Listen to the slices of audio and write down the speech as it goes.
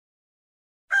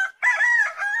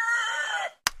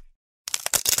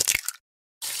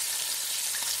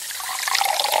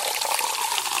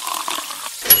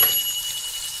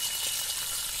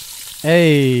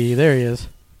Hey, there he is.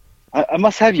 I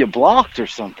must have you blocked or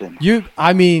something.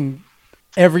 I mean,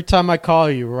 every time I call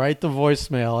you, write the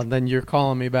voicemail, and then you're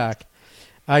calling me back.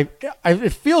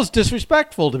 It feels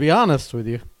disrespectful, to be honest with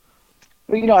you.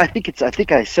 Well, I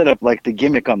think I set up like the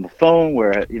gimmick on the phone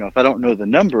where, if I don't know the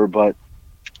number, but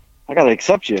I gotta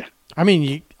accept you. I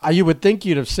mean, you would think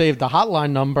you'd have saved the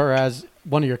hotline number as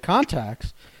one of your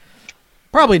contacts.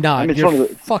 Probably not. I mean, You're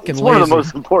fucking it's lazy. one of the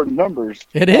most important numbers.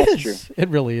 It That's is. true. It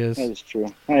really is. That is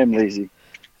true. I am lazy.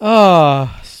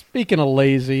 Speaking of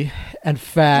lazy and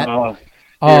fat.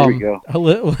 Here we go.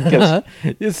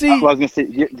 You see, Well, I was gonna say,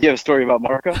 do you have a story about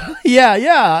Marco?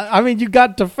 yeah. I mean, you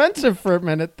got defensive for a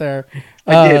minute there.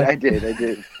 I did.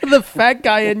 The fat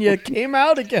guy in you came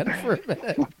out again for a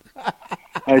minute.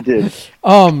 I did.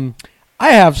 I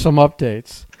have some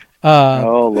updates.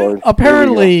 Oh Lord.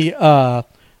 Apparently,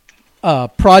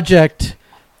 Project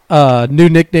new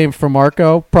nickname for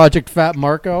Marco, Project Fat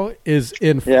Marco, is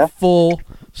in full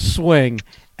swing,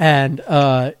 and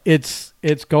it's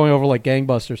going over like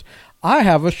gangbusters. I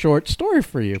have a short story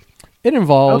for you. It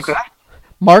involves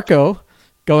Marco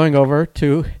going over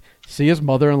to see his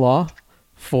mother-in-law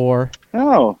for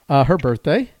her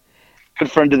birthday.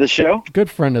 Good friend of the show.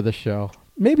 Good friend of the show.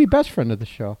 Maybe best friend of the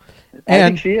show. I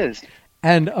think she is.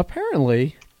 And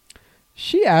apparently,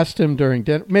 she asked him during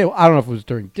dinner. Maybe, I don't know if it was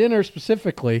during dinner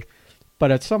specifically, but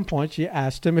at some point she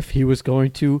asked him if he was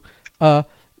going to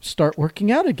start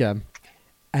working out again.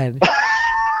 And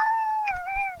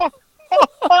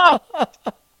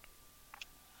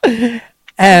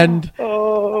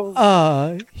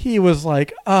he was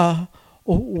like,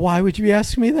 why would you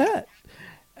ask me that?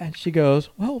 And she goes,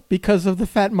 well, because of the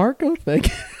Fat Marco thing.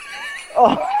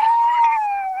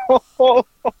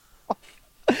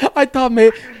 I thought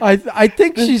I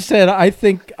think she said I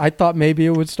thought maybe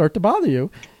it would start to bother you.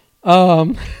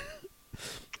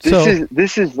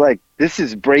 This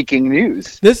is breaking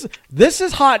news. This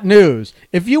is hot news.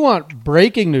 If you want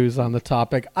breaking news on the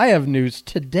topic, I have news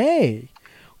today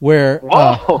where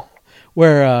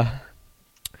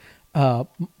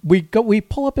we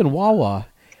pull up in Wawa,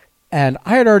 and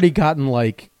I had already gotten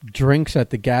like drinks at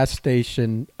the gas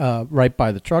station right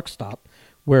by the truck stop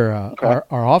where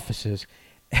our office is.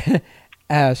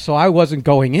 So I wasn't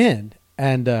going in,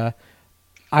 and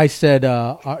I said,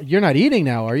 "You're not eating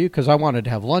now, are you?" Because I wanted to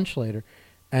have lunch later,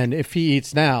 and if he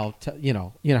eats now, you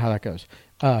know how that goes.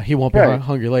 He won't be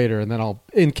hungry later, and then I'll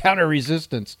encounter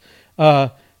resistance.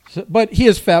 But he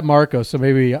is Fat Marco, so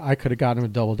maybe I could have gotten him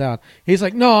to double down. He's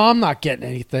like, "No, I'm not getting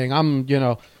anything. I'm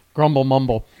grumble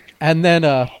mumble," and then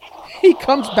he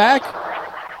comes back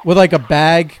with like a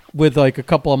bag with like a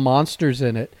couple of monsters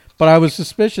in it. But I was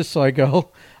suspicious, so I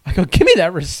go, give me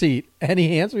that receipt. And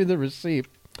he hands me the receipt.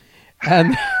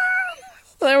 And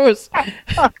there was,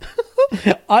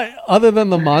 other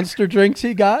than the monster drinks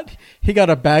he got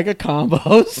a bag of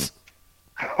combos.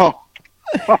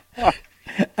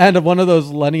 And one of those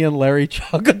Lenny and Larry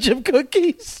chocolate chip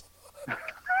cookies.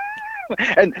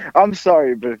 And I'm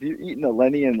sorry, but if you've eaten a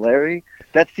Lenny and Larry,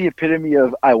 that's the epitome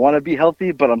of I want to be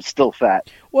healthy, but I'm still fat.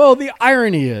 Well, the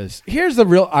irony is, here's the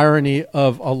real irony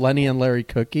of a Lenny and Larry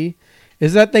cookie,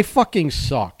 is that they fucking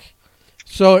suck.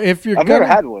 So if you're never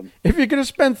had one. If you're gonna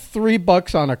spend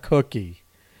 $3 on a cookie,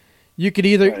 you could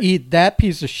either eat that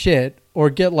piece of shit or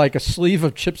get like a sleeve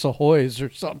of Chips Ahoy's or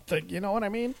something. You know what I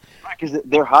mean? Because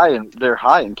they're high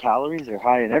in calories. They're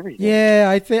high in everything.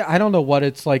 Yeah, I don't know what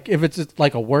it's like. If it's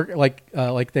like a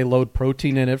like they load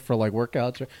protein in it for like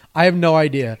workouts. I have no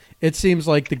idea. It seems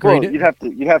like the greatest.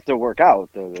 Well, you'd have to work out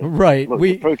though. Right.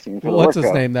 Protein for what's the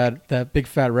his name? That big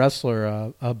fat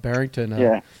wrestler,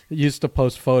 Barrington. Used to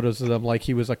post photos of them like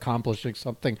he was accomplishing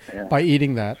something by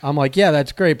eating that. I'm like, yeah,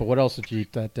 that's great, but what else did you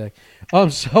eat that day?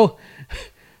 So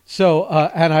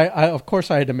and I of course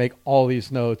I had to make all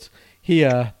these notes. He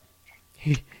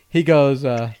goes,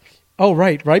 oh,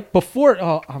 right before,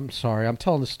 I'm sorry, I'm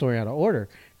telling the story out of order.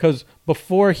 Because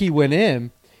before he went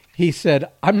in, he said,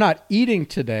 I'm not eating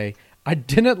today. I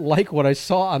didn't like what I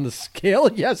saw on the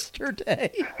scale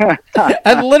yesterday.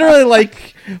 And literally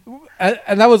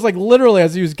and that was like literally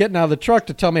as he was getting out of the truck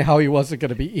to tell me how he wasn't going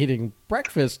to be eating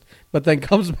breakfast, but then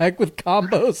comes back with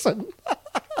combos and...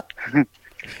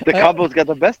 The combos got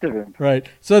the best of him. Right.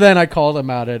 So then I called him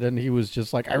out and he was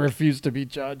just like, I refuse to be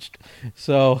judged.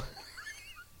 So.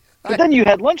 But then you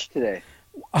had lunch today.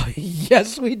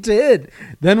 Yes, we did.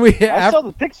 Then I saw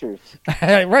the pictures.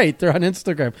 Right. They're on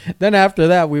Instagram. Then after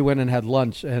that, we went and had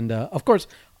lunch. And of course,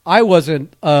 I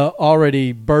wasn't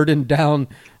already burdened down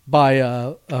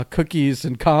by cookies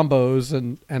and combos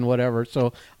and whatever.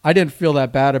 So I didn't feel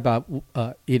that bad about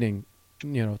eating,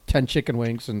 10 chicken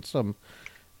wings and some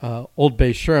Old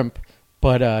Bay shrimp.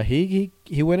 But he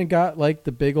went and got like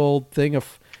the big old thing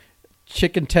of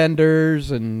chicken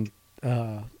tenders and he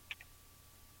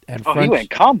went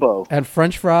combo and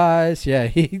French fries. Yeah,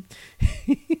 he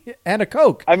and a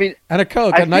Coke. I mean, and a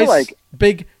Coke, I a nice like,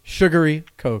 big sugary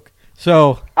Coke.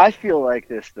 So I feel like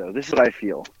this though. This is what I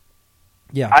feel.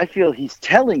 yeah, I feel he's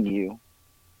telling you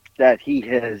that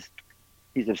he's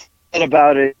upset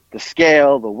about it, the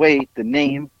scale, the weight, the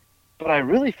name, but I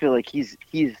really feel like he's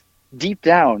deep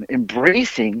down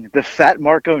embracing the Fat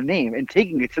Marco name and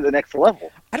taking it to the next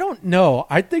level. I don't know.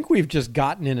 I think we've just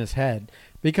gotten in his head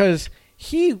because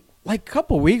he, like a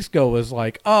couple weeks ago, was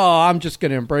like, "Oh, I'm just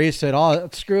going to embrace it. Oh,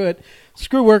 screw it.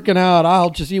 Screw working out. I'll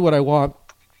just eat what I want.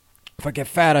 If I get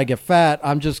fat, I get fat.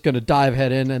 I'm just going to dive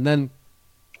head in." And then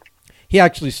he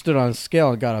actually stood on a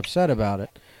scale and got upset about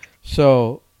it.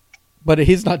 So, but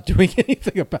he's not doing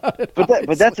anything about it.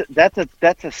 But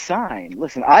that's a sign.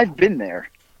 Listen, I've been there.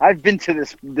 I've been to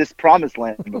this promised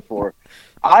land before.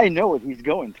 I know what he's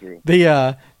going through.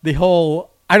 The whole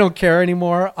I don't care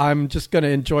anymore. I'm just going to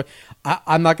enjoy.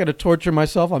 I'm not going to torture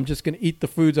myself. I'm just going to eat the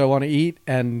foods I want to eat,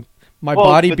 and my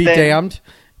body be damned.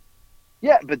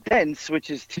 Yeah, but then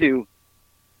switches to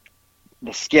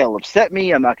the scale upset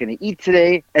me. I'm not going to eat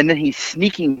today, and then he's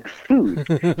sneaking food.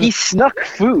 He snuck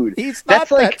food. He's not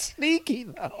that sneaky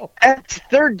though. That's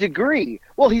third degree.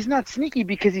 Well, he's not sneaky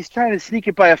because he's trying to sneak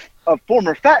it by a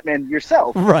former fat man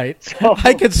yourself. Right. So,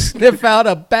 I could sniff out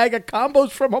a bag of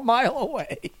combos from a mile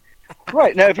away.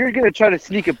 Right. Now, if you're going to try to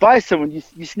sneak it by someone,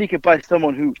 you sneak it by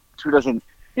someone who doesn't,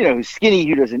 who's skinny,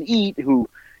 who doesn't eat, who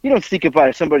you don't sneak it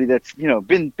by somebody that's,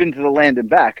 been to the land and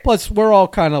back. Plus, we're all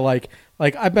kind of like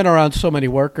I've been around so many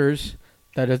workers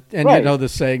and right. You know the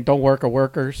saying, "Don't work a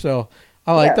worker." So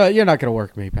I'm like, "You're not going to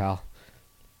work me, pal."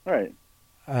 Right.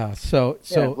 So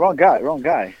wrong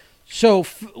guy. So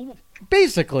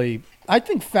basically, I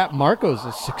think Fat Marco's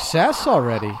a success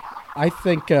already. I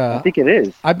think it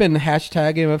is. I've been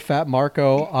hashtagging with Fat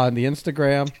Marco on the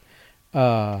Instagram.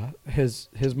 His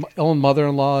own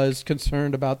mother-in-law is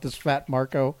concerned about this Fat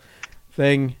Marco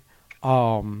thing.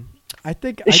 I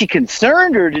think is she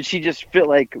concerned, or did she just feel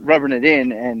like rubbing it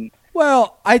in? And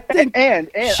well, I think and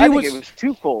I think it was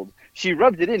twofold. She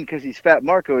rubbed it in because he's Fat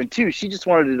Marco, and two, she just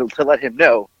wanted to let him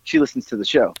know she listens to the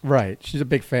show. Right, she's a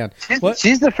big fan.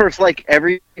 She's the first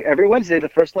every Wednesday. The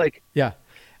first Yeah,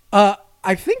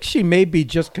 I think she may be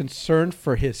just concerned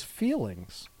for his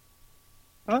feelings.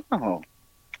 Oh.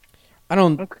 I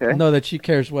don't know that she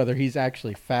cares whether he's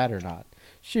actually fat or not.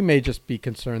 She may just be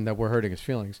concerned that we're hurting his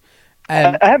feelings.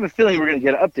 And I have a feeling we're going to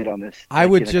get an update on this. I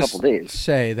would just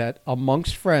say that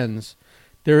amongst friends,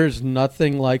 there is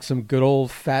nothing like some good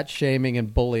old fat shaming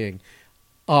and bullying,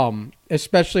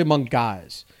 especially among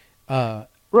guys.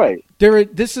 Right.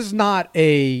 This is not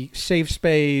a safe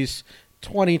space.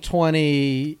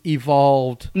 2020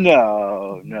 evolved.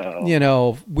 No.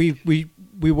 We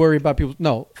worry about people.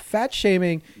 No, fat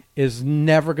shaming is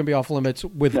never going to be off limits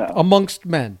amongst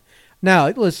men. Now,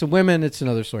 listen, women, it's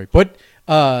another story. But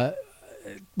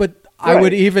I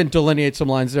would even delineate some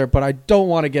lines there. But I don't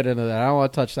want to get into that. I don't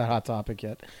want to touch that hot topic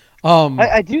yet.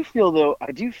 I do feel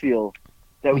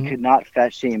that we could not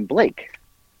fat shame Blake.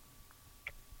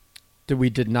 We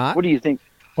did not. What do you think?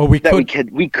 Or we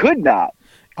could. We could not.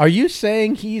 Are you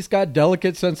saying he's got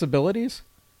delicate sensibilities?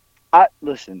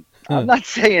 Listen, I'm not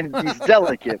saying he's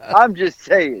delicate. I'm just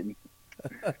saying.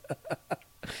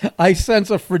 I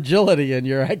sense a fragility in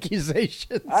your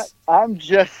accusations. I'm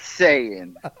just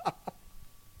saying.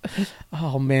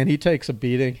 Oh, man, he takes a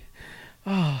beating.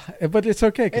 Oh, but it's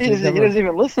okay. He doesn't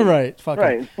even listen. Right. Fuck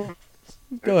it.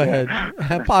 Go ahead.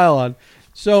 Pile on.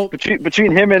 So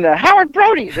between him and Howard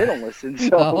Brody, they don't listen.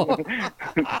 So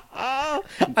I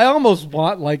almost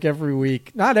want like every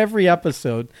week, not every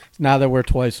episode. Now that we're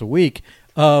twice a week,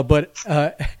 but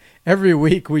every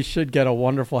week we should get a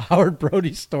wonderful Howard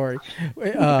Brody story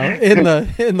in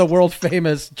the world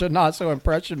famous Janasso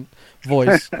impression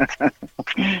voice.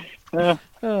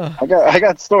 I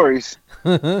got stories.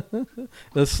 the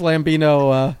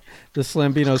Slambino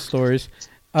stories.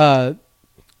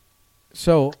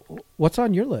 So what's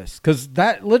on your list? Because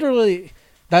that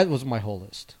was my whole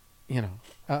list.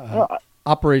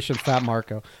 Operation Fat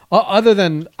Marco. Other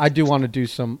than I do want to do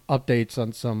some updates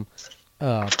on some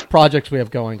projects we have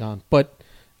going on, but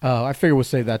I figure we'll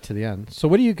save that to the end. So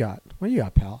what do you got? What do you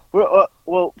got, pal?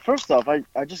 Well, first off, I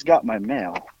just got my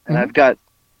mail, and I've got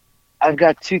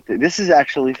two things. This is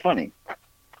actually funny.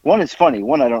 One is funny.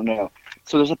 One I don't know.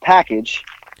 So there's a package.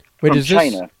 Wait, from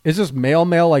China. Is this mail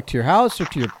like to your house or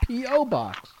to your P.O.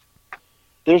 box?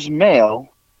 There's mail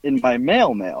in my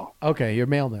mail. Okay, your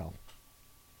mail.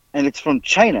 And it's from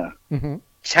China. Mm-hmm.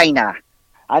 China.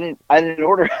 I didn't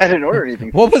order. I didn't order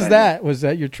anything. What was China. that? Was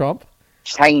that your Trump?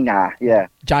 China, yeah.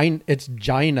 It's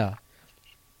Gina.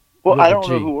 Well, With I a don't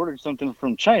know G. who ordered something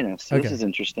from China, so Okay. this is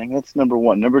interesting. That's number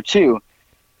one. Number two,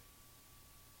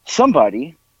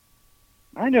 somebody,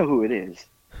 I know who it is,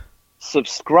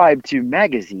 subscribed to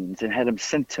magazines and had them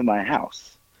sent to my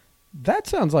house. That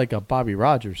sounds like a Bobby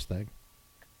Rogers thing.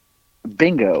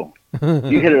 Bingo.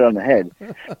 You hit it on the head.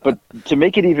 But to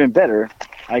make it even better,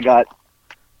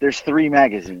 there's 3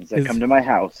 magazines that come to my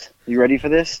house. You ready for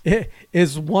this?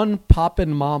 Is one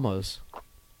Poppin' Mamas?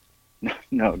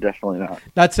 No, definitely not.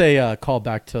 That's a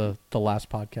callback to the last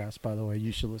podcast, by the way.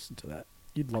 You should listen to that.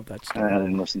 You'd love that I story.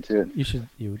 didn't listen to it. You should.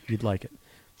 You'd like it.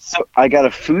 So I got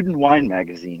a food and wine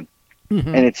magazine, Mhm.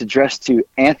 and it's addressed to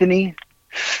Anthony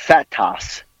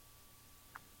Fatas.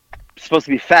 It's supposed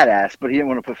to be fat ass, but he didn't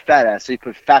want to put fat ass, so he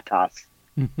put Fatas.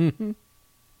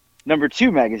 Number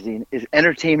 2 magazine is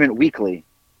Entertainment Weekly,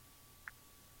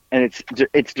 and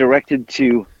it's directed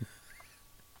to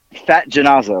Fat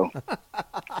Genazzo.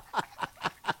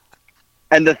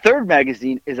 And the 3rd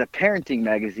magazine is a parenting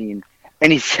magazine,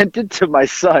 and he sent it to my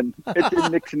son. It's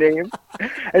in Nick's name,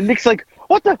 and Nick's like,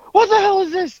 "What the hell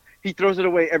is this?" He throws it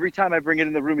away every time I bring it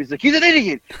in the room. He's like, "He's an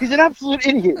idiot. He's an absolute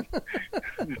idiot."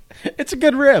 It's a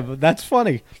good rib. That's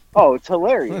funny. Oh, it's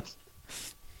hilarious.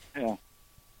 Yeah.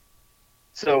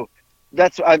 So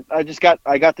that's I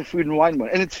got the food and wine one,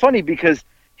 and it's funny because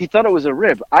he thought it was a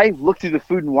rib. I look through the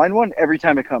food and wine one every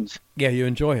time it comes. Yeah, you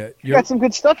enjoy it. You got some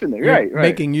good stuff in there. You're Right.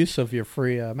 making use of your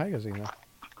free magazine. Though.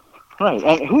 Right.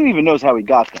 And who even knows how he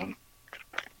got them?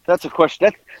 That's a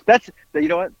question. That's you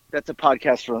know what? That's a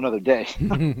podcast for another day.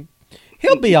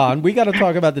 He'll be on. We got to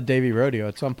talk about the Davey Rodeo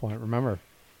at some point. Remember?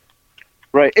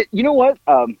 Right. You know what?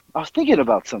 I was thinking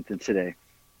about something today.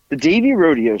 The Davey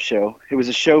Rodeo show. It was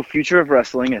a show, Future of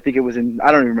Wrestling. I think it was in,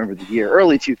 I don't even remember the year,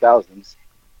 early 2000s.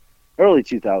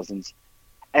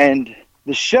 And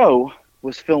the show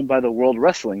was filmed by the World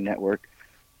Wrestling Network,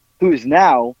 who is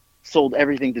now sold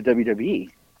everything to WWE.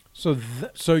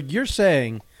 So you're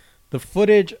saying the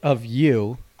footage of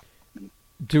you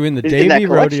doing the Is in that Davey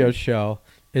collection. Rodeo show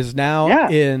is now Yeah.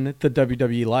 in the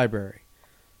WWE library.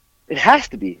 It has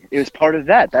to be. It was part of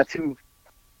that. That's who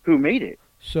made it.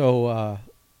 So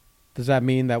does that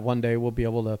mean that one day we'll be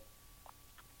able to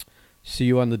see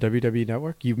you on the WWE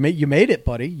network? You made it,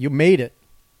 buddy. You made it.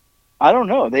 I don't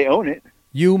know. They own it.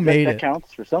 You made That it.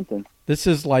 counts for something. This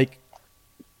is like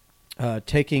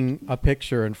taking a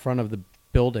picture in front of the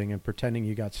building and pretending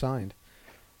you got signed.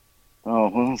 Oh,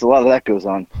 well, there's a lot of that goes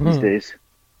on these days.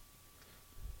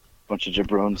 Bunch of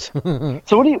jabrones.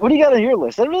 So what do you got on your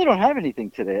list? I really don't have anything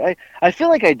today. I feel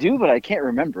like I do, but I can't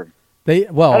remember. I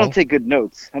don't take good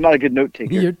notes. I'm not a good note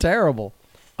taker. You're terrible.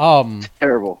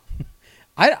 Terrible.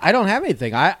 I don't have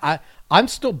anything. I'm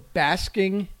still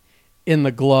basking in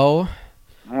the glow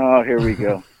Oh, here we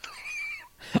go.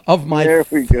 of my There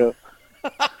we go.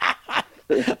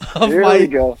 of Here my we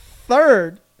go.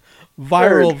 third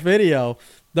viral video.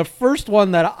 The first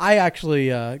one that I actually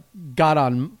got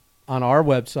on our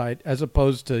website, as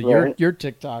opposed to Right. your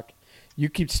TikTok. You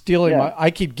keep stealing Yeah.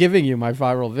 I keep giving you my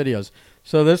viral videos.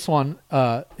 So this one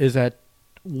is at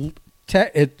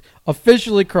it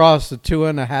officially crossed the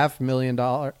 $2.5 million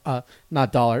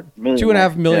not dollar Million,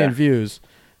 2.5 million yeah. views.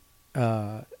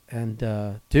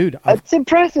 Dude, It's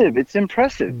impressive. It's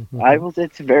impressive. Mhm.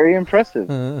 It's very impressive.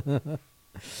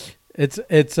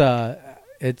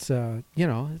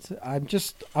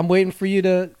 I'm waiting for you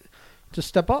to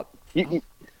step up.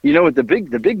 You know what the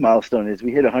big milestone is?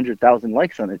 We hit 100,000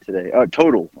 likes on it today.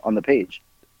 Total on the page.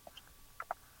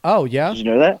 Oh yeah, Did you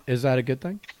know that? is that a good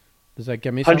thing? Does that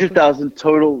get me something? 100,000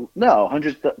 total. No,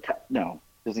 100. No,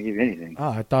 doesn't give you anything. Oh,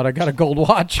 I thought I got a gold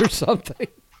watch or something.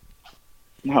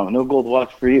 No gold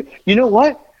watch for you. You know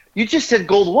what? You just said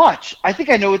gold watch. I think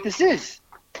I know what this is.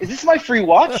 Is this my free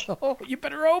watch? Oh, you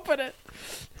better open it.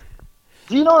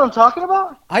 Do you know what I'm talking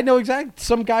about? I know exactly.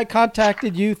 Some guy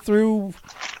contacted you through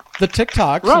the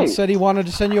TikToks Right. and said he wanted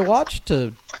to send you a watch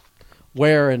to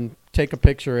wear and take a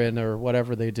picture in or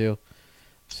whatever they do.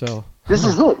 So This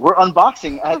is it. We're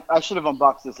unboxing. I should have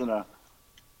unboxed this in a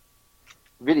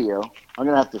video. I'm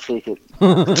gonna have to fake it.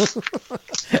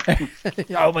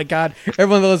 oh my God!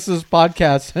 Everyone that listens to this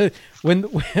podcast,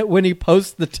 when he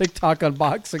posts the TikTok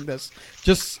unboxing this,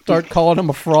 just start calling him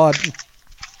a fraud.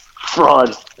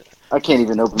 Fraud. I can't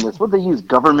even open this. What do they use?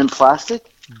 Government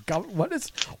plastic? What is?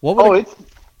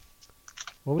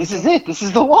 This is it. This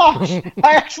is the watch.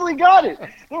 I actually got it.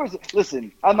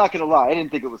 Listen, I'm not gonna lie. I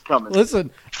didn't think it was coming.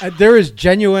 Listen, there is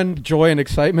genuine joy and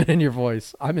excitement in your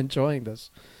voice. I'm enjoying this.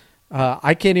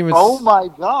 I can't even. Oh my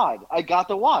God! I got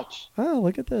the watch. Oh,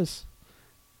 look at this.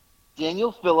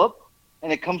 Daniel Phillip,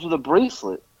 and it comes with a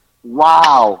bracelet.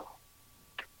 Wow.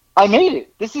 I made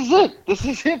it. This is it. This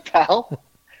is it, pal.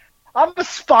 I am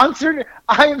sponsored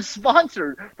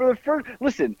for the first.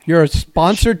 Listen. You're a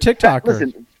sponsored TikToker.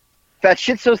 Listen,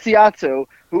 Fatshitso Siatso,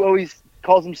 who always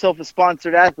calls himself a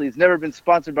sponsored athlete, has never been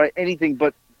sponsored by anything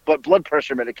but blood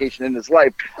pressure medication in his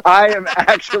life. I am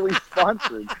actually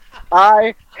sponsored.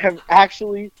 I am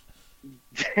actually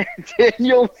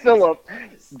Daniel Phillip.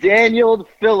 Daniel,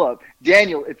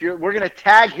 we're gonna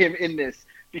tag him in this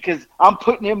because I'm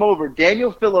putting him over.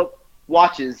 Daniel Phillip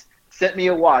watches sent me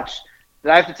a watch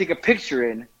that I have to take a picture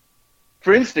in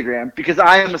for Instagram because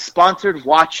I am a sponsored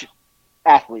watch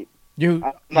athlete. I'm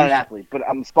not an athlete, but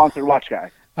I'm a sponsored watch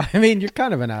guy. I mean, you're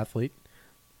kind of an athlete.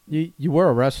 You were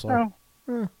a wrestler.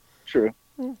 True.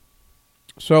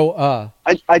 So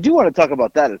I do want to talk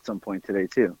about that at some point today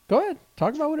too. Go ahead,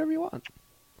 talk about whatever you want.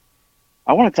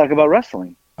 I want to talk about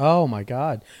wrestling. Oh my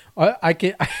God,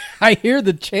 I hear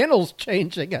the channels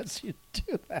changing as you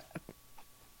do that.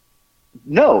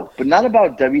 No, but not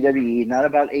about WWE, not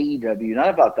about AEW, not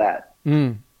about that.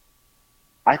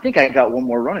 I think I got one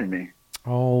more run in me.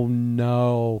 Oh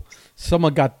no!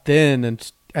 Someone got thin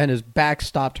and his back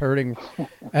stopped hurting,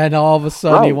 and all of a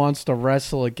sudden he wants to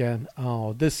wrestle again.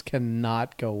 Oh, this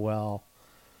cannot go well.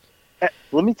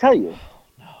 Let me tell you.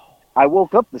 I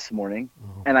woke up this morning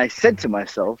and I said to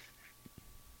myself,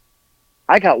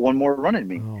 I got one more run in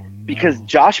me. Because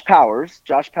Josh Powers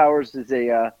is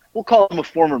we'll call him a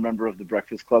former member of the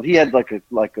Breakfast Club. He had like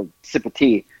a sip of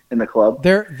tea in the club.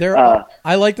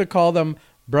 I like to call them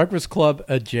Breakfast Club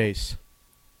adjace.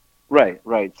 Right.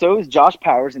 So it was Josh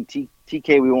Powers and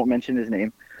TK. We won't mention his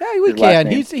name. Yeah, we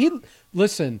can.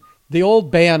 Listen. The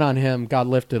old ban on him got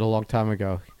lifted a long time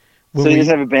ago. So he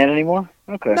doesn't have a ban anymore?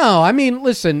 Okay. No, I mean,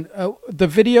 listen. The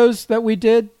videos that we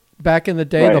did back in the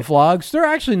day, the vlogs, they're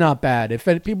actually not bad. If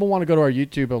people want to go to our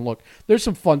YouTube and look, there's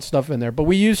some fun stuff in there. But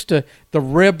we used to. The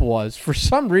rib was for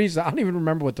some reason. I don't even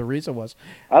remember what the reason was.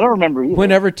 I don't remember either.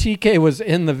 Whenever TK was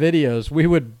in the videos, we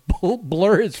would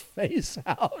blur his face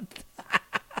out.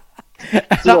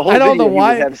 So I don't know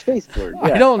why. Have his face blurred. Yeah,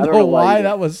 I don't know why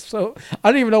that was so.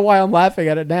 I don't even know why I'm laughing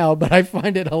at it now, but I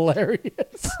find it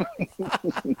hilarious.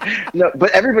 No, but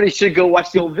everybody should go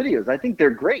watch the old videos. I think they're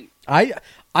great. I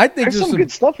think there's some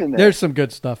good stuff in there. There's some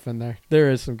good stuff in there. There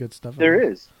is some good stuff. There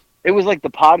is. It was like the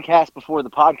podcast before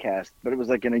the podcast, but it was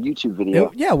like in a YouTube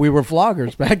video. Yeah, we were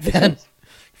vloggers back then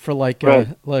for like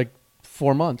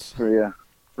 4 months. Yeah,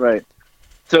 right.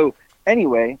 So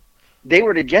anyway, they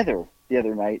were together the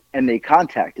other night, and they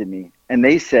contacted me, and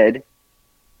they said,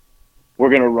 we're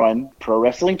going to run Pro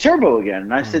Wrestling Turbo again.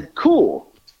 And I said,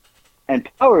 cool. And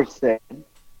Power said,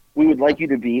 we would like you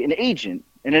to be an agent.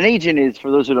 And an agent is, for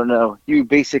those who don't know, you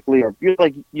basically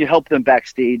you help them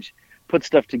backstage, put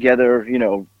stuff together,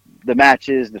 the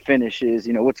matches, the finishes,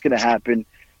 what's going to happen.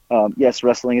 Yes,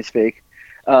 wrestling is fake.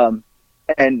 And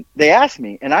they asked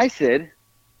me, and I said,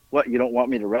 what, you don't want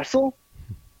me to wrestle?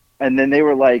 And then they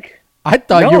were like, I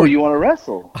thought you want to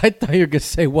wrestle. I thought you were going to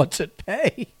say, what's it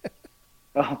pay?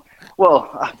 No,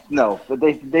 but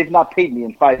they've not paid me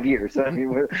in 5 years. I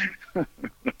mean,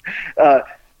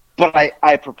 but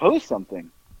I proposed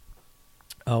something.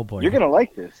 Oh boy, you're going to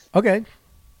like this. Okay. And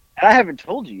I haven't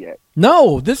told you yet.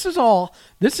 No, this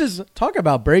is talk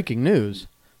about breaking news.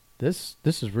 This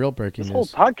is real breaking news.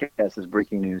 This whole podcast is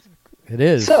breaking news. It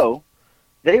is. So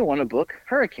they want to book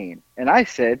Hurricane, and I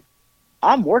said,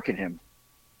 I'm working him.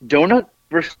 Donut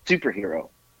versus superhero.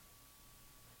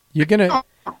 You're gonna,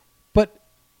 but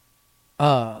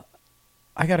I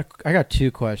got two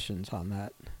questions on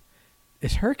that.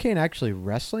 Is Hurricane actually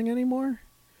wrestling anymore?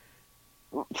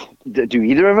 Do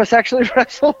either of us actually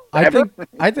wrestle?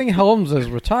 I think Helms is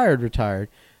retired.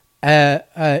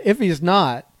 If he's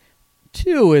not,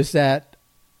 two is that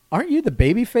aren't you the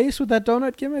baby face with that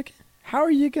donut gimmick? How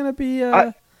are you gonna be?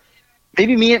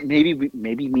 Maybe me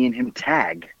and him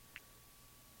tag.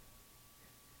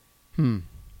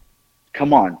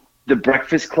 Come on, the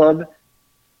Breakfast Club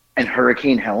and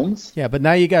Hurricane Helms. Yeah, but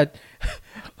now you got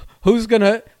who's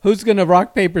gonna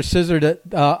rock paper scissors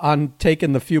on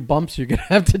taking the few bumps you're gonna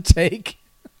have to take.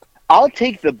 I'll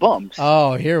take the bumps.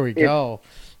 Oh, here we go.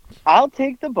 I'll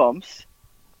take the bumps.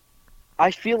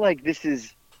 I feel like this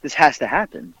has to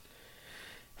happen.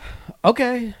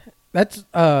 Okay. That's,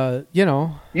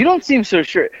 You don't seem so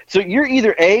sure. So you're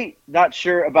either A, not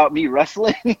sure about me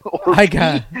wrestling, or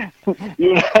B,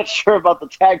 you're not sure about the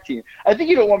tag team. I think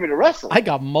you don't want me to wrestle. I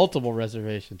got multiple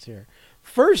reservations here.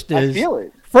 First I feel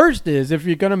it. First is, if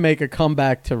you're going to make a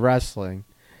comeback to wrestling,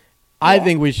 I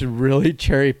think we should really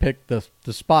cherry pick the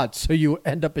spots so you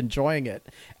end up enjoying it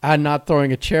and not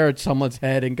throwing a chair at someone's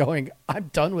head and going, I'm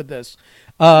done with this.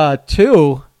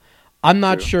 2, I'm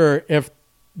not sure if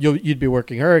you'd be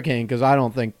working Hurricane because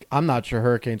I'm not sure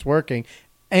Hurricane's working.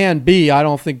 And B, I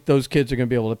don't think those kids are going to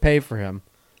be able to pay for him.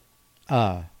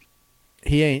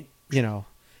 He ain't,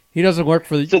 he doesn't work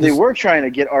for the... So they were trying to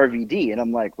get RVD, and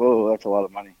I'm like, whoa, that's a lot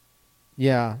of money.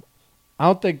 Yeah. I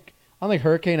don't think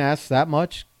Hurricane asks that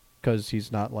much because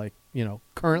he's not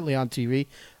currently on TV.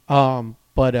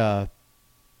 But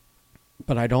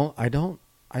I don't.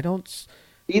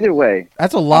 Either way,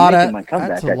 that's a lot of. My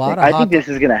comeback, I think this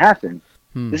is going to happen.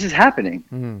 This is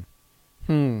happening.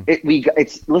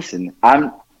 Listen.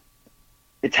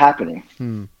 It's happening.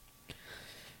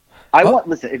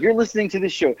 Listen. If you're listening to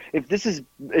this show,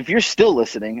 if you're still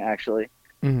listening, actually,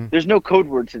 there's no code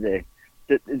word today.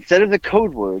 Instead of the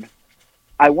code word,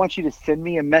 I want you to send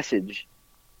me a message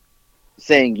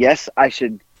saying, yes, I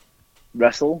should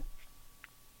wrestle.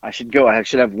 I should go. I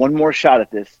should have one more shot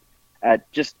at this,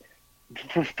 just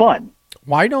for fun.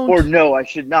 Why don't? Or no, I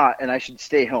should not, and I should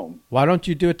stay home. Why don't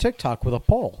you do a TikTok with a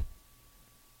poll?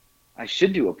 I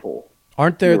should do a poll.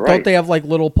 Aren't there? Don't they have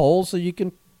little polls that you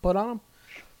can put on them?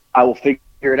 I will figure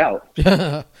it out.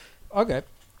 Okay.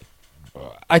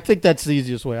 I think that's the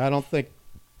easiest way. I don't think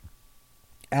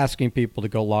asking people to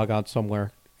go log on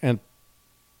somewhere and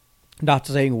not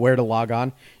saying where to log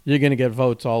on, you're going to get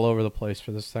votes all over the place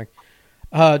for this thing.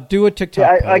 Do a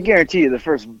TikTok. I guarantee you the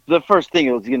first thing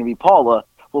is going to be Paula.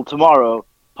 Well, tomorrow,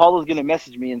 Paula's going to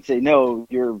message me and say, no,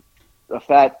 you're a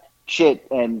fat shit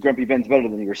and Grumpy Ben's better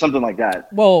than you or something like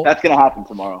that. Well, that's going to happen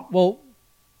tomorrow. Well,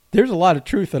 there's a lot of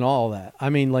truth in all that. I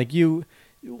mean,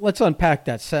 let's unpack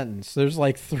that sentence. There's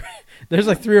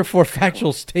three or four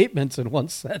factual statements in one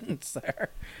sentence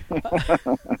there.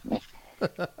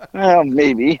 Well,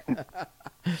 maybe.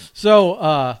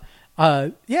 So,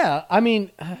 yeah, I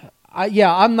mean,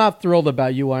 I'm not thrilled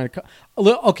about you wanting to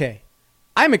okay,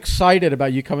 I'm excited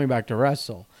about you coming back to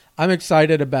wrestle. I'm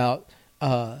excited about,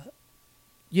 the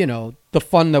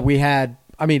fun that we had.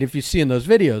 I mean, if you see in those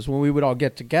videos when we would all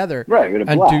get together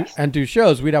and do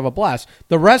shows, we'd have a blast.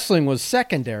 The wrestling was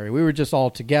secondary. We were just all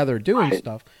together doing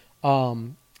stuff.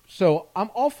 So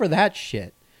I'm all for that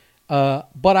shit.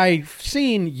 But I've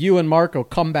seen you and Marco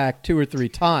come back 2 or 3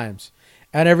 times,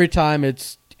 and every time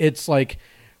it's like,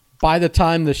 by the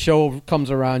time the show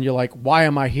comes around, you're like, why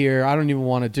am I here? I don't even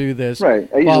want to do this. Right.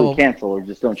 I usually cancel or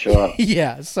just don't show up.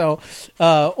 Yeah. So,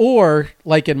 or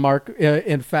like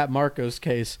in Fat Marco's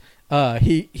case,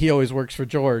 he always works for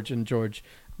George, and George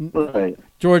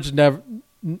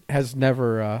has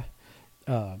never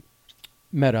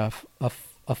met a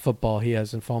football he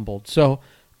hasn't fumbled. So,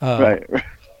 right.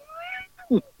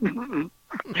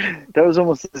 That was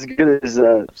almost as good as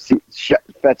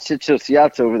Fat Chicho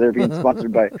Siats over there being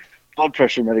sponsored by blood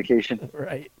pressure medication.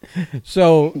 Right.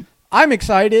 So I'm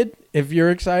excited if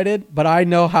you're excited, but I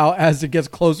know how as it gets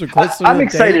closer. I'm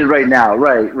excited right now.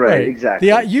 Right. Exactly.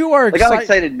 You are excited. I'm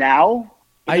excited now,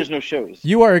 but there's no shows.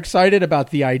 You are excited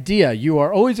about the idea. You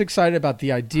are always excited about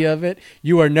the idea of it.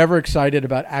 You are never excited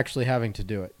about actually having to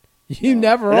do it. You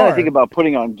never are. I think about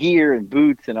putting on gear and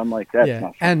boots, and I'm like, that's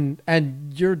not fun.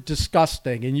 And you're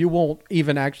disgusting, and you won't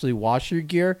even actually wash your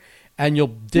gear, and you'll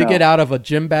dig it out of a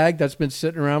gym bag that's been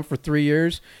sitting around for 3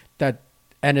 years,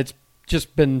 and it's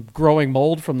just been growing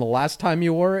mold from the last time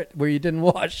you wore it, where you didn't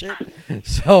wash it.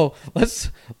 So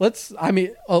let's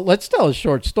tell a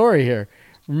short story here.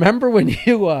 Remember when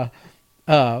you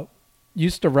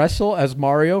used to wrestle as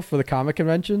Mario for the comic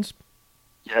conventions?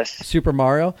 Yes. Super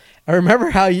Mario. I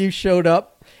remember how you showed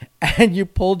up and you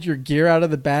pulled your gear out of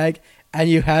the bag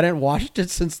and you hadn't washed it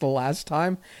since the last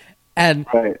time. And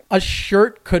a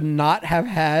shirt could not have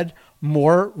had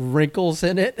more wrinkles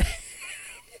in it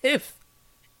if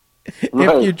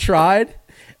you tried.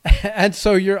 And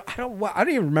so I don't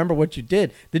even remember what you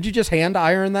did. Did you just hand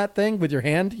iron that thing with your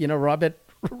hand? Rub it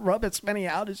as many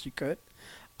out as you could.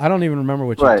 I don't even remember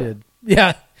what you did.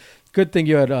 Yeah. Good thing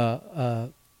you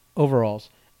had overalls,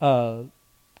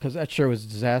 because that sure was a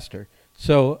disaster.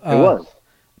 So it was.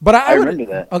 But I remember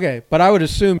that. Okay, but I would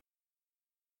assume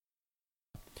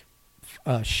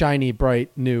shiny, bright,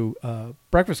 new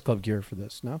Breakfast Club gear for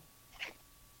this. No.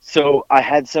 So I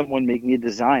had someone make me a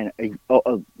design a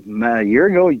year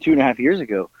ago, 2.5 years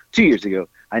ago, 2 years ago.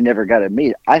 I never got it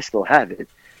made. I still have it.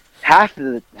 Half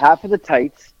of the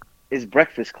tights is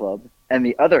Breakfast Club, and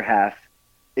the other half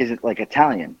is like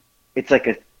Italian. It's like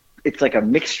a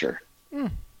mixture. Yeah.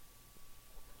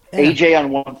 AJ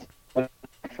on one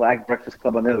flag, Breakfast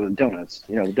Club on the other with donuts.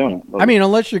 The donut. I mean,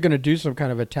 unless you're going to do some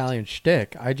kind of Italian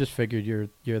shtick, I just figured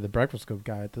you're the Breakfast Club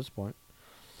guy at this point.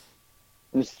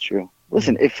 This is true.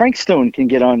 Listen, if Frank Stone can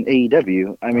get on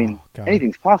AEW, I mean,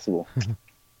 anything's possible.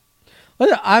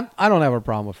 I don't have a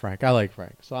problem with Frank. I like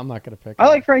Frank, so I'm not going to pick. I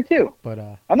like Frank too, but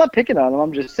I'm not picking on him.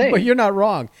 I'm just saying. But you're not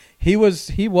wrong. He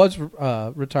was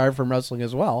retired from wrestling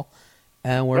as well,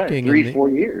 and working 4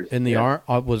 years in the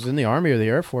was in the Army or the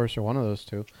Air Force or one of those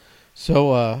two.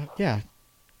 So yeah,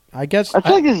 I guess I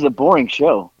feel like this is a boring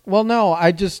show. Well, no,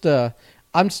 I just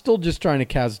I'm still just trying to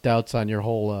cast doubts on your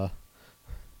whole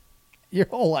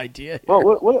idea. Here. Well,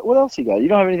 what else you got? You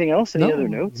don't have anything else? Any other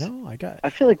notes? No, I got. I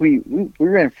feel like we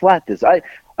ran flat this. I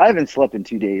haven't slept in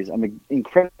 2 days. I'm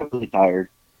incredibly tired,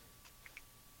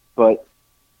 but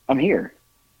I'm here,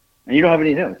 and you don't have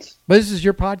any notes. But this is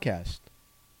your podcast.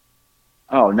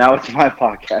 Oh, now it's my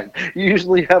podcast. You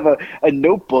usually have a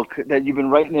notebook that you've been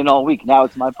writing in all week. Now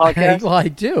it's my podcast. Well, I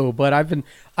do, but I've been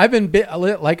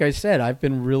like I said, I've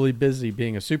been really busy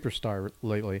being a superstar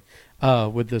lately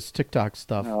with this TikTok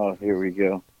stuff. Oh, here we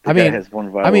go. I mean,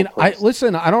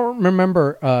 I don't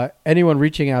remember anyone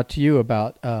reaching out to you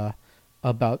about the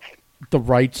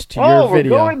rights to your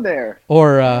video. Oh, we're going there.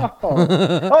 Or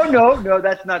no,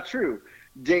 that's not true.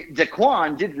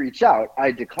 Daquan did reach out.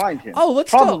 I declined him. Oh,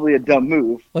 let's probably a dumb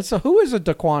move. Who is a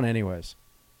Daquan, anyways?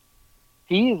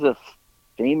 He's a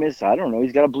famous. I don't know.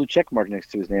 He's got a blue check mark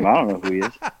next to his name. I don't know who he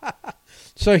is.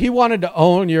 So he wanted to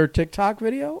own your TikTok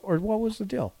video, or what was the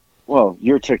deal? Well,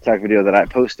 your TikTok video that I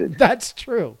posted. That's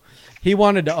true. He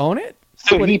wanted to own it.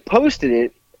 So he posted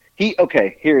it.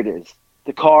 Here it is.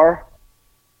 The car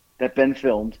that Ben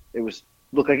filmed. It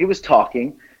looked like it was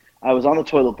talking. I was on the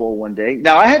toilet bowl one day.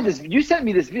 Now I had this. You sent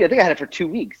me this video. I think I had it for 2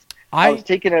 weeks. I was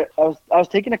taking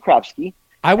a crap ski.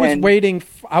 I was waiting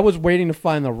to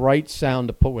find the right sound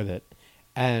to put with it,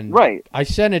 and I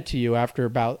sent it to you after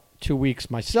about 2 weeks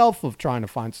myself of trying to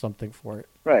find something for it.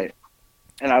 Right,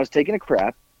 and I was taking a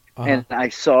crap, and I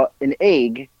saw an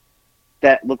egg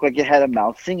that looked like it had a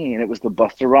mouth singing, and it was the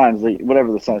Busta Rhymes,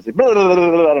 whatever the song is. Blah, blah, blah, blah,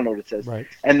 blah, I don't know what it says. Right.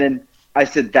 And then I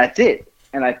said, "That's it,"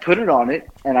 and I put it on it,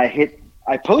 and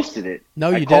I posted it. No,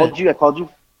 you didn't. I called you.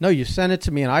 No, you sent it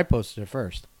to me, and I posted it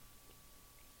first.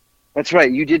 That's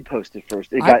right. You did post it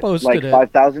first. I posted like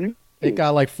 5,000. It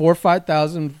got like 4,000 or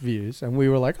 5,000 views, and we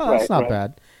were like, "Oh, that's not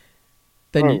bad."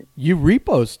 Then you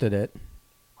reposted it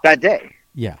that day.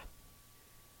 Yeah.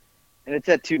 And it's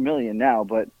at 2 million now,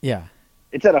 but yeah,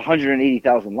 it's at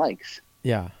 180,000 likes.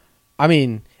 Yeah, I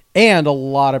mean, and a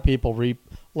lot of people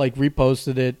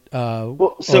reposted it.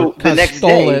 Well, so the next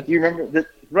day, do you remember?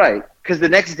 Right, because the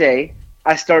next day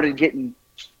I started getting.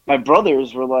 My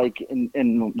brothers were like,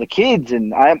 and the kids,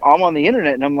 and I'm on the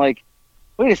internet, and I'm like,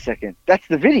 wait a second, that's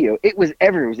the video. It was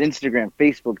everywhere. It was Instagram,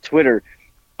 Facebook, Twitter,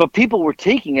 but people were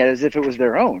taking it as if it was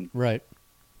their own. Right.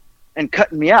 And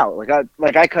cutting me out.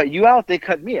 Like I cut you out, they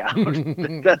cut me out.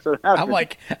 That's what happened. I'm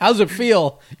like, how's it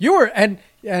feel? You were and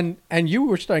you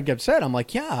were starting to get upset. I'm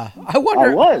like, yeah. I wonder.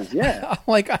 I was, yeah. I'm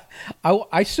like,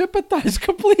 I sympathize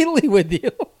completely with you.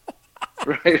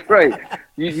 Right.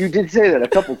 You did say that a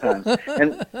couple times,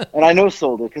 and I no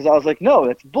sold it because I was like, no,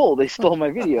 that's bull. They stole my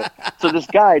video. So this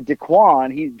guy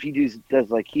Daquan,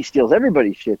 he steals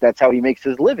everybody's shit. That's how he makes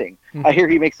his living. I hear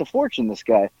he makes a fortune. This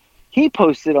guy, he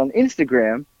posted on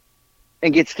Instagram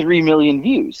and gets 3 million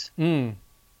views,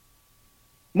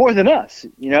 more than us.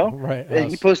 You know, right?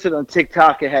 And he posted on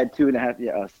TikTok. It had 2.5.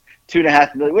 Yeah, us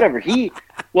 2.5 million. Whatever.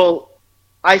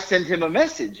 I sent him a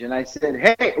message and I said,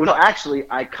 hey, well, actually,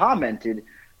 I commented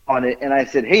on it and I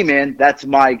said, hey, man, that's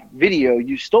my video.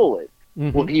 You stole it.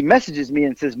 Mm-hmm. Well, he messages me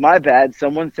and says, my bad.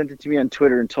 Someone sent it to me on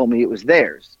Twitter and told me it was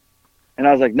theirs. And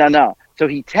I was like, no. So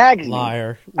he tags me.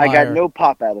 Liar. I got no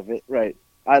pop out of it. Right.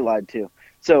 I lied too.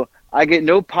 So I get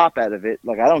no pop out of it.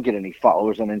 Like, I don't get any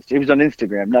followers on Instagram. He was on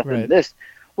Instagram, nothing right. This.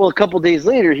 Well, a couple days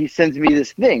later, he sends me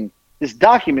this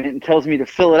document and tells me to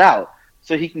fill it out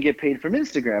so he can get paid from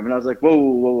Instagram. And I was like,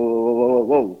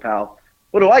 whoa, pal.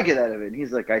 What do I get out of it? And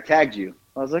he's like, I tagged you.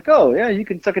 I was like, oh, yeah, you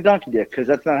can suck a donkey dick because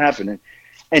that's not happening.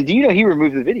 And do you know he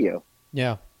removed the video?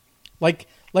 Yeah. Like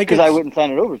because I wouldn't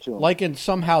sign it over to him. Like, and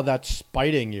somehow that's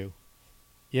spiting you,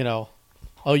 you know.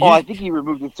 I think he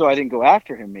removed it so I didn't go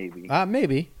after him, maybe.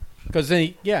 Maybe. Because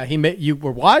then, you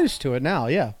were wise to it now,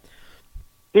 yeah.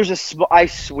 I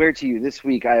swear to you, this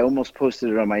week I almost posted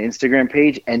it on my Instagram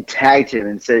page and tagged him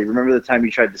and said, remember the time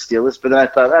you tried to steal this? But then I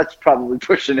thought, that's probably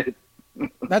pushing it.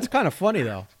 That's kind of funny,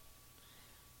 though.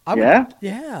 Yeah?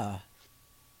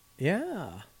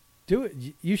 Yeah. Do it.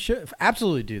 You should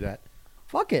absolutely do that.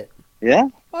 Fuck it. Yeah?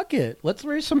 Fuck it. Let's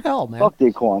raise some hell, man. Fuck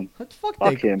Daquan. Let's fuck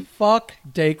him. Fuck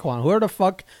Daquan. Whoever the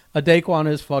fuck a Daquan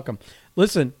is, fuck him.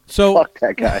 Listen, so... Fuck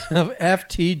that guy.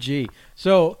 FTG.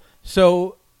 So...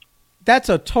 That's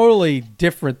a totally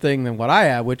different thing than what I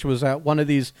had, which was at one of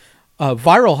these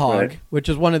Viral Hog, Right. which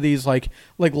is one of these like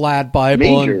Lad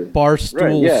Bible Major. and Barstool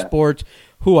Right, yeah. Sports,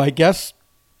 who I guess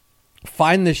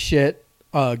find this shit,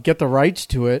 get the rights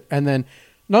to it, and then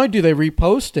not only do they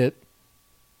repost it,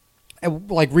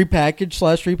 like repackage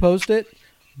 / repost it,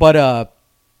 but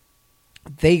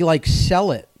they like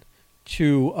sell it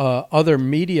to other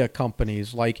media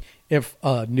companies, like if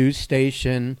a news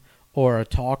station or a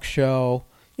talk show,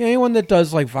 anyone that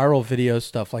does like viral video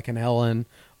stuff, like an Ellen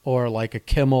or like a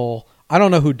Kimmel. I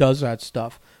don't know who does that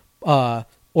stuff, or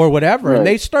whatever. Right. And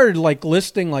they started like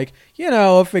listing, like,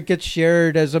 if it gets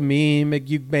shared as a meme,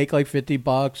 you make like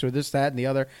 $50 or this, that, and the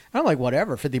other. I'm like,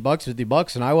 whatever, $50,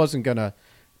 $50, and I wasn't gonna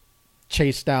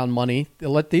chase down money.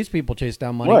 Let these people chase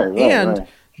down money, and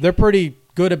they're pretty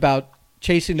good about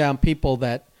chasing down people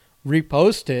that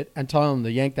repost it and telling them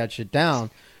to yank that shit down.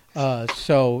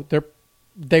 So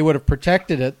they would have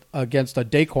protected it against a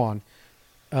Daquan,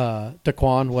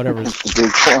 whatever.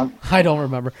 Daquan. I don't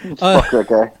remember. Fuck that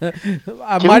guy.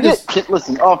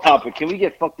 Listen, off topic. Can we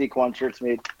get fuck Daquan shirts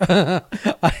made?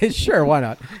 Sure, why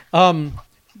not?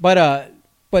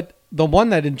 But the one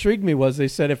that intrigued me was they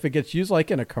said if it gets used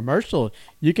like in a commercial,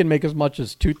 you can make as much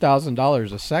as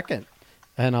 $2,000 a second.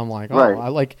 And I'm like, Right. I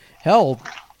like, hell,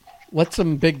 let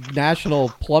some big national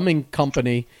plumbing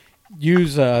company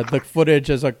use the footage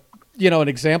as a, an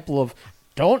example of,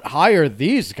 don't hire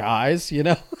these guys,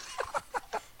 Right.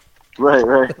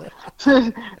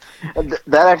 That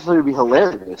actually would be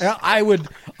hilarious. I would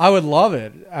love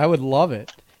it. I would love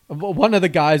it. One of the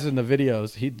guys in the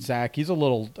videos, Zach, he's a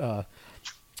little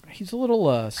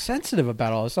sensitive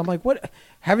about all this. I'm like, what?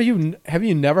 Have you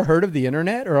never heard of the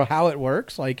internet or how it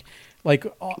works? Like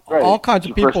all kinds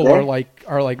of people are like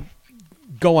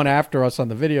going after us on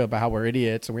the video about how we're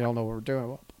idiots and we don't know what we're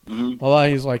doing. Mm-hmm. Well,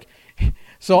 he's like,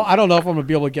 so I don't know if I'm gonna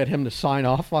be able to get him to sign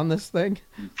off on this thing,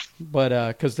 but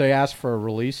because they asked for a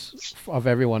release of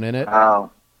everyone in it. Oh.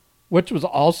 Which was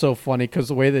also funny because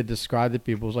the way they described it,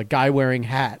 people was like guy wearing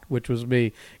hat, which was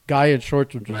me, guy in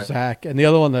shorts, which was Zach, and the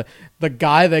other one, the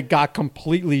guy that got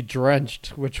completely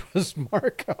drenched, which was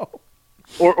Marco.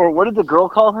 Or what did the girl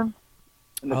call him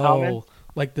in the comments?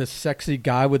 Like the sexy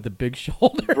guy with the big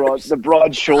shoulders, The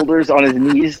broad shoulders on his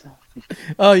knees.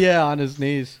 Oh yeah, on his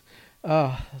knees.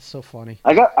 Oh, that's so funny.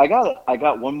 I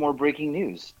got one more breaking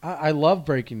news. I love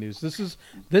breaking news. This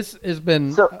has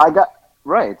been So I got.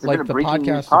 Right, it's like been a the breaking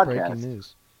news podcast of podcast. breaking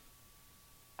news.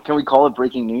 Can we call it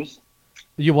breaking news?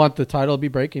 You want the title to be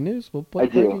breaking news? We'll put I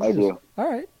do. breaking news. All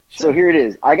right. Sure. So here it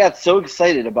is. I got so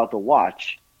excited about the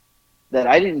watch that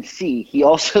I didn't see. He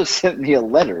also sent me a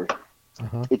letter.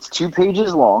 Uh-huh. It's 2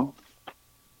 pages long.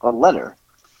 A letter,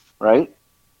 right?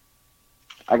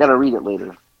 I got to read it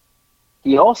later.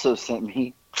 He also sent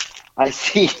me. I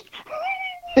see.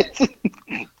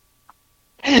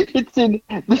 It's in.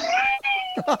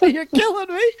 You're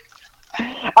killing me.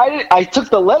 I took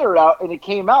the letter out and it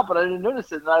came out, but I didn't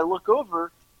notice it. And I look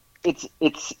over, it says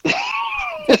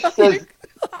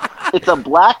it's a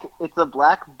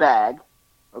black bag,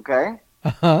 okay?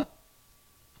 Uh-huh.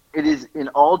 It is in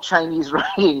all Chinese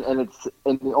writing, and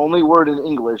the only word in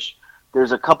English.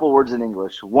 There's a couple words in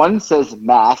English. One says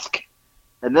mask,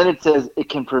 and then it says it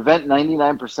can prevent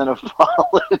 99% of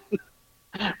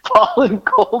pollen,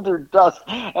 cold, or dust.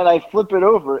 And I flip it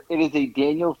over. It is a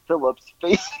Daniel Phillips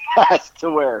face mask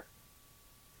to wear.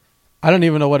 I don't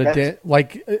even know what is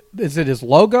it his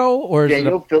logo or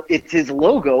is it's his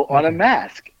logo on a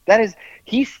mask. That's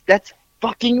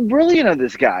fucking brilliant of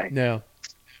this guy. No.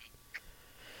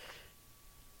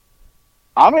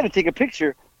 I'm going to take a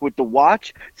picture with the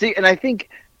watch. See, and I think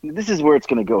this is where it's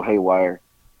going to go haywire.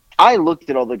 I looked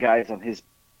at all the guys on his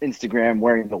Instagram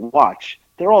wearing the watch.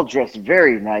 They're all dressed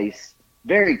very nice,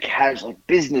 very casual, like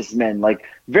businessmen, like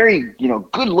very,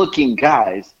 good-looking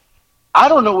guys. I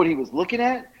don't know what he was looking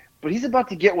at, but he's about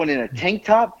to get one in a tank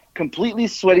top, completely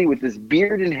sweaty with his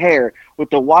beard and hair, with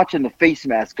the watch and the face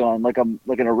mask on, like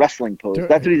in a wrestling pose.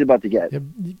 That's what he's about to get.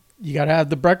 You got to have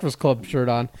the Breakfast Club shirt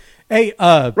on. Hey,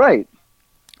 right.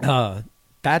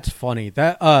 That's funny.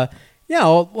 That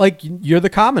like you're the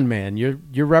common man.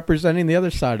 You're representing the other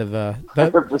side of the. I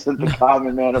represent the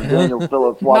common man of Daniel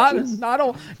Phillips watches. Not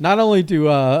only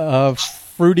do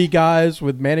fruity guys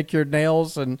with manicured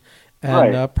nails and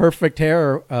perfect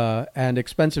hair and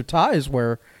expensive ties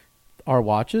wear our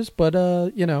watches, but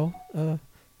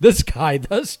this guy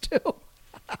does too.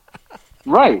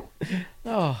 Right.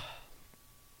 Oh.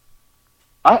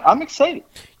 I'm excited.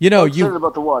 I'm excited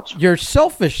about the watch. Your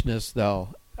selfishness, though,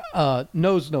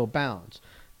 knows no bounds.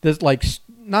 There's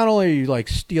not only are you like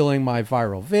stealing my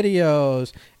viral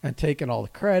videos and taking all the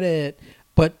credit,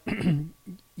 but you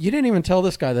didn't even tell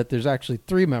this guy that there's actually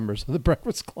 3 members of the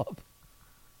Breakfast Club.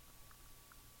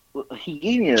 he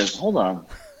gave me a. Hold on.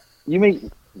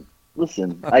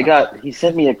 Listen. He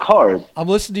sent me a card. I'm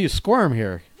listening to you squirm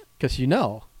here because you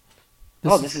know.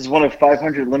 This is one of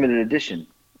 500 limited edition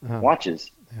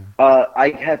watches. Yeah. I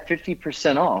have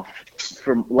 50% off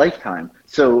from Lifetime.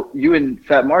 So you and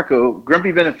Fat Marco,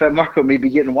 Grumpy Ben and Fat Marco may be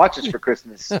getting watches for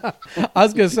Christmas. I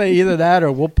was going to say either that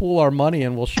or we'll pool our money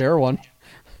and we'll share one.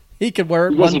 He could wear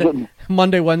it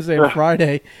Monday, Wednesday, and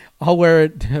Friday. I'll wear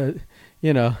it,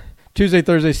 Tuesday,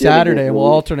 Thursday, Saturday, and we'll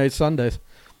alternate Sundays.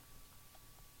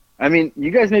 I mean,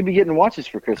 you guys may be getting watches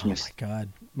for Christmas. Oh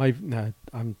my God,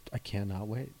 I cannot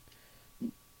wait.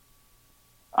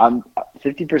 I'm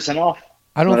 50% off.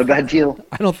 Not a bad deal.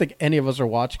 I don't think any of us are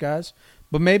watch guys,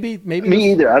 but maybe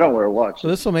me either. I don't wear a watch. So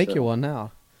this will make you one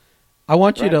now. I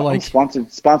want you to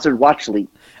sponsored Watchly.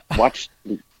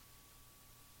 Watchly.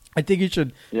 I think you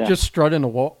should just strut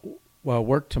into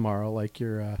work tomorrow, like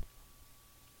you're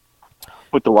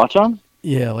with the watch on.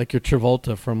 Yeah, like you're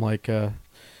Travolta from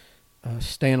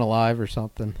Staying Alive or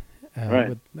something,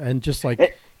 right? And just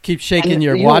keep shaking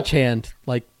your watch hand,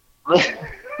 like.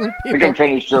 Like I'm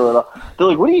trying to show it off. They're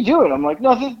like, "What are you doing?" I'm like,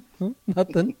 "Nothing."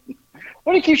 Nothing.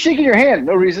 Why do you keep shaking your hand?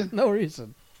 No reason. No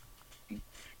reason.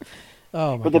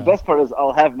 Oh my! But the best part is,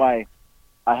 I have my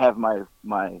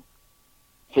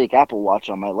fake Apple Watch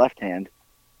on my left hand.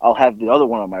 I'll have the other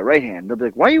one on my right hand. They'll be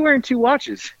like, "Why are you wearing two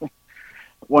watches?"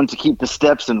 One to keep the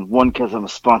steps, and one because I'm a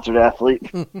sponsored athlete.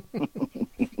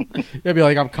 You'll be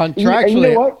like, I'm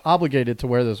contractually obligated to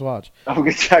wear this watch. I'm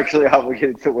contractually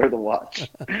obligated to wear the watch.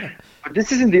 But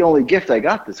this isn't the only gift I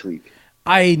got this week.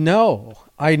 I know.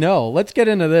 Let's get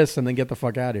into this and then get the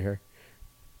fuck out of here.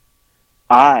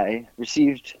 I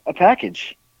received a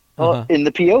package in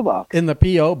the P.O. box. In the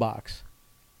P.O. box.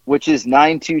 Which is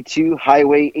 922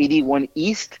 Highway 81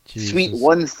 East, Suite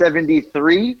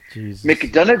 173,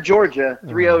 McDonough, Georgia,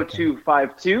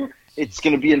 30252. It's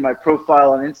going to be in my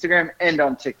profile on Instagram and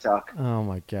on TikTok. Oh,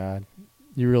 my God.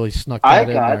 You really snuck that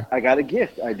in there. I got a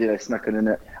gift. I did. I snuck it in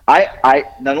there. I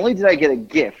not only did I get a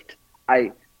gift,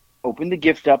 I opened the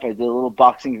gift up. I did a little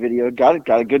boxing video. Got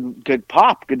a good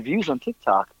pop, good views on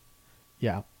TikTok.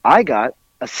 Yeah. I got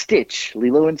a Stitch,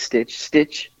 Lilo and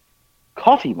Stitch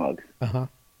coffee mug.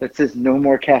 That says "No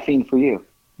more caffeine for you."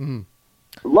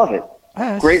 Love it.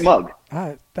 Great mug.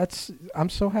 I'm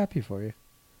so happy for you.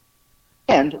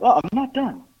 And I'm not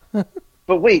done.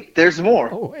 But wait, there's more.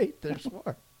 Oh wait, there's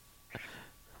more.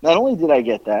 Not only did I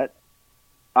get that,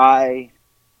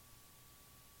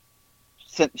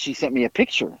 she sent me a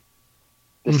picture.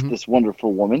 This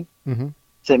wonderful woman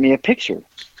sent me a picture,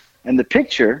 and the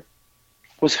picture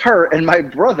was her and my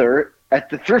brother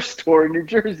at the thrift store in New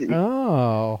Jersey.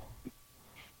 Oh.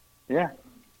 Yeah.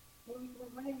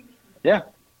 Yeah.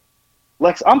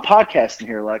 Lex, I'm podcasting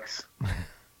here, Lex.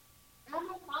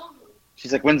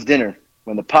 She's like, when's dinner?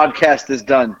 When the podcast is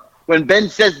done. When Ben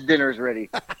says dinner's ready.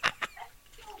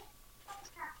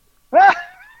 Did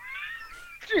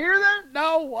you hear that?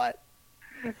 No, what?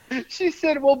 She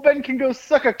said, well, Ben can go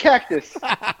suck a cactus.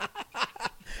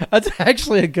 That's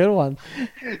actually a good one.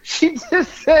 She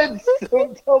just said,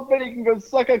 so tell Ben he can go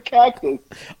suck a cactus.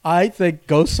 I think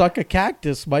 "go suck a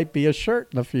cactus" might be a shirt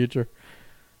in the future.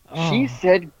 She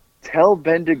said, tell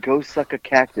Ben to go suck a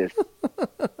cactus.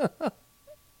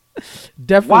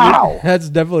 Definitely, wow. That's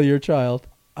definitely your child.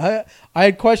 I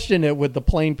had questioned it with the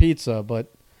plain pizza,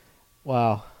 but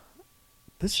wow.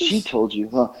 She told you.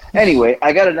 Huh? Anyway,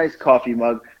 I got a nice coffee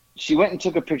mug. She went and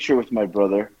took a picture with my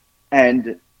brother,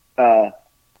 and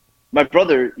my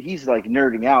brother, he's like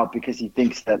nerding out because he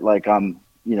thinks that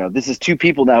this is two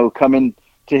people now who come in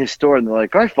to his store and they're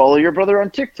like, I follow your brother on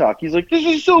TikTok. He's like, this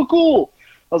is so cool.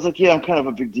 I was like, yeah, I'm kind of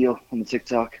a big deal on the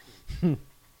TikTok.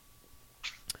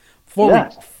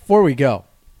 Before we go,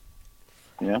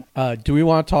 do we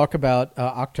want to talk about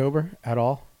October at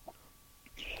all?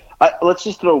 Let's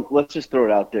just throw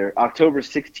it out there. October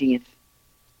 16th,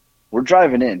 we're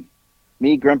driving in.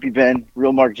 Me, Grumpy Ben,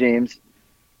 Real Mark James,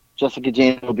 Jessica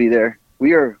Jane will be there.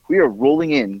 We are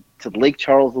rolling in to Lake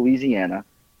Charles, Louisiana,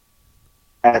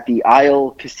 at the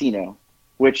Isle Casino,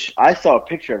 which I saw a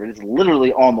picture of it. It's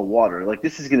literally on the water. Like,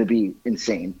 this is going to be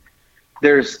insane.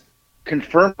 There's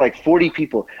confirmed 40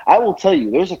 people. I will tell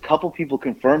you, there's a couple people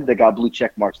confirmed that got blue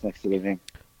check marks next to their name.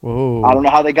 Whoa! I don't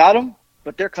know how they got them,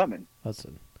 but they're coming.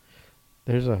 Listen,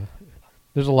 there's a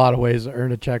lot of ways to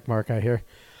earn a check mark, I hear.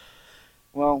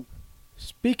 Well,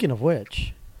 speaking of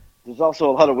which, there's also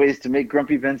a lot of ways to make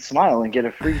Grumpy Ben smile and get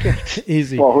a free gift.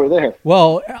 Easy. While we're there.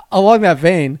 Well, along that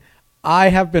vein, I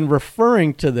have been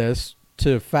referring to this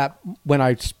when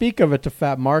I speak of it to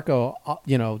Fat Marco,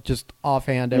 just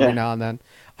offhand every now and then.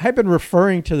 I've been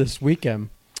referring to this weekend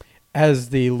as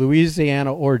the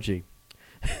Louisiana orgy.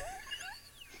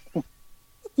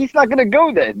 he's not going to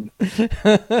go then.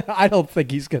 I don't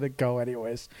think he's going to go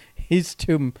anyways.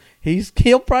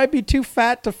 He'll probably be too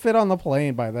fat to fit on the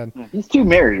plane by then. He's too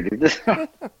married.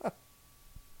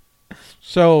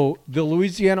 So the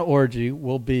Louisiana orgy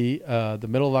will be the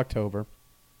middle of October.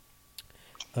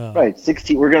 Right,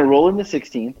 16. We're going to roll in the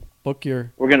 16th. We're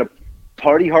going to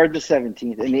party hard the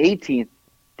 17th, and the 18th,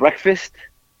 breakfast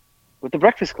with the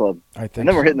Breakfast Club. I think. And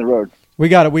then we're hitting the road. We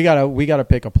gotta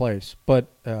pick a place, but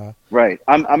right.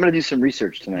 I'm gonna do some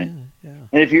research tonight. Yeah.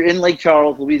 And if you're in Lake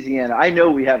Charles, Louisiana, I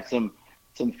know we have some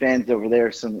fans over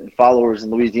there, some followers in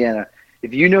Louisiana.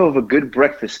 If you know of a good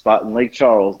breakfast spot in Lake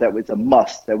Charles that was a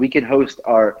must, that we can host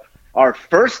our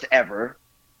first ever.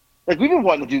 Like, we've been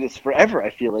wanting to do this forever.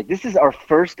 I feel like this is our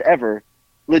first ever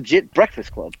legit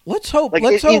breakfast club. Let's hope. Like,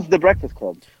 it is the Breakfast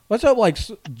Club. Let's hope, like,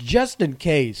 just in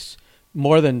case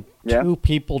more than two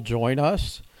people join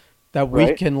us, that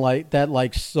we can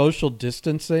like social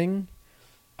distancing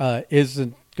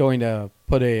isn't going to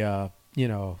put a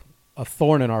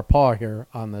thorn in our paw here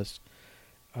on this.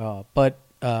 But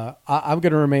I'm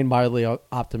going to remain mildly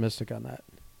optimistic on that.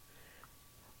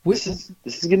 This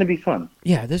is going to be fun.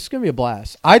 Yeah, this is going to be a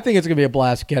blast. I think it's going to be a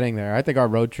blast getting there. I think our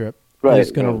road trip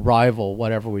is going to rival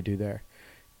whatever we do there.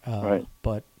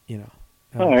 But,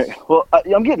 all right. Well,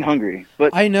 I'm getting hungry.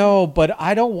 But I know, but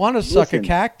I don't want to suck a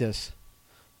cactus.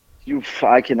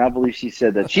 I cannot believe she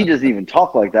said that. She doesn't even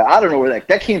talk like that. I don't know where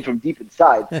that came from deep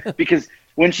inside. Because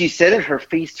when she said it, her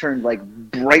face turned like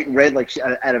bright red, like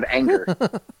out of anger.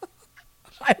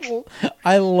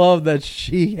 I love that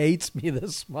she hates me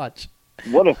this much.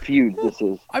 What a feud this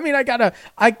is. I mean,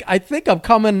 I think I'm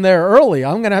coming there early.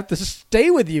 I'm going to have to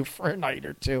stay with you for a night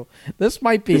or two. This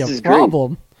might be a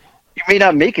problem. Great. You may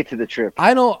not make it to the trip.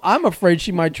 I'm afraid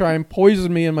she might try and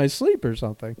poison me in my sleep or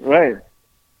something. Right.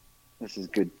 This is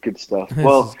good stuff.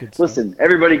 Well, listen,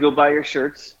 everybody go buy your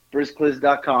shirts.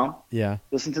 BrizzCliz.com. Yeah.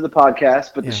 Listen to the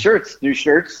podcast. But the shirts, new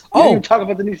shirts. We didn't even talk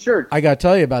about the new shirts. I got to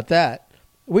tell you about that.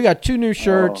 We got 2 new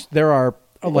shirts. There are,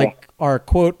 our,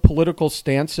 quote, political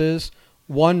stances.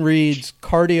 One reads,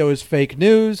 cardio is fake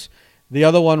news. The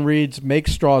other one reads, make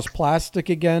straws plastic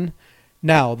again.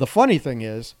 Now, the funny thing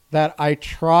is that I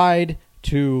tried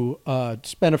to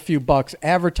spend a few bucks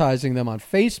advertising them on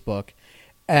Facebook,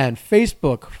 and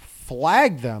Facebook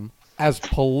flagged them as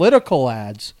political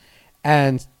ads,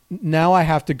 and now I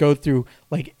have to go through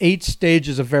like 8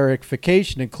 stages of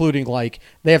verification, including like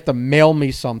they have to mail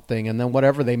me something, and then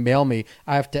whatever they mail me,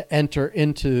 I have to enter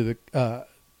into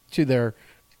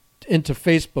into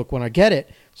Facebook when I get it.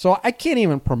 So I can't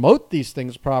even promote these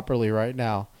things properly right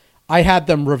now. I had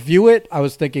them review it. I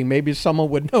was thinking maybe someone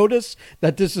would notice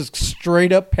that this is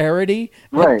straight up parody.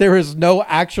 Right. There is no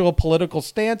actual political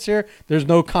stance here. There's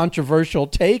no controversial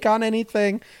take on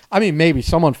anything. I mean, maybe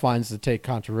someone finds the take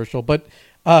controversial, but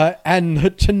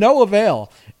and to no avail.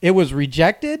 It was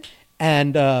rejected,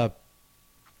 and the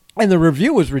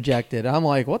review was rejected. I'm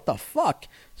like, what the fuck?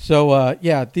 So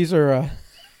these are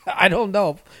I don't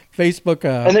know, Facebook.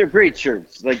 And they're great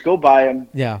shirts. Like, go buy them.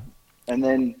 Yeah, and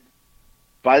then.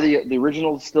 Buy the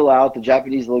original's still out. The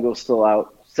Japanese logo's still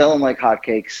out. Selling like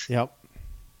hotcakes. Yep.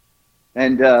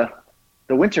 And the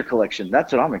winter collection.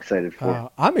 That's what I'm excited for.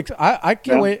 I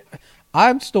can't wait.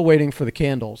 I'm still waiting for the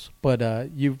candles, but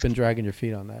you've been dragging your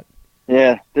feet on that.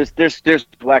 Yeah. There's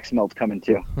wax melt coming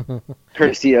too,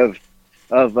 courtesy of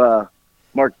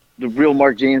Mark, the real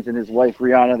Mark James and his wife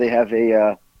Rihanna. They have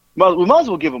a. Well, we might as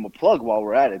well give them a plug while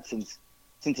we're at it, since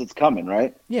it's coming,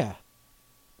 right? Yeah.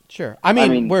 Sure. I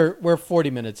mean, we're 40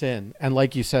 minutes in, and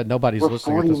like you said, nobody's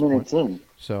listening at this point. 40 minutes in.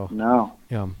 So no.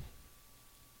 Yeah.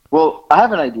 Well, I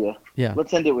have an idea. Yeah.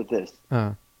 Let's end it with this.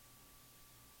 Can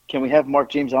we have Mark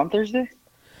James on Thursday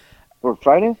or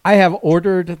Friday? I have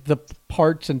ordered the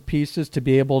parts and pieces to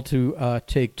be able to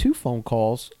take 2 phone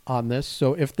calls on this.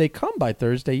 So if they come by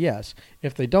Thursday, yes.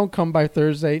 If they don't come by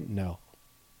Thursday, no.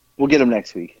 We'll get them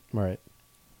next week. Right.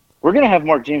 We're gonna have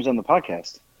Mark James on the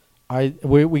podcast.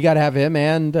 We got to have him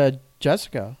and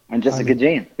Jessica. And Jessica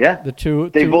Jane, yeah. The two.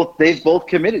 They've both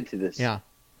committed to this. Yeah.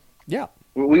 Yeah.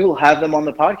 We will have them on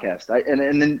the podcast.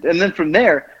 And then from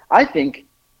there, I think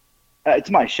it's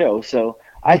my show, so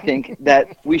I think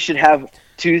that we should have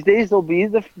Tuesdays will be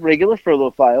the regular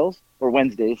Furlough Files, or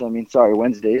Wednesdays.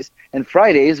 Wednesdays, and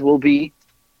Fridays will be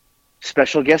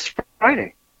special guest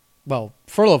Friday. Well,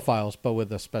 Furlough Files, but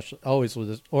with a special, always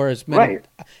with or as many,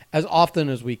 as often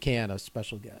as we can, a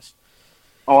special guest.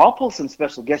 Oh, I'll pull some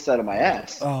special guests out of my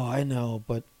ass. Oh, I know,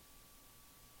 but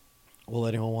will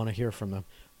anyone want to hear from them?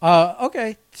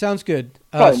 Okay, sounds good.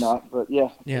 Probably not, but yeah.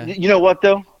 Yeah. You know what,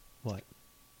 though? What?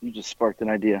 You just sparked an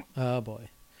idea. Oh, boy.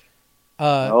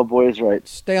 Oh, boy is right.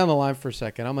 Stay on the line for a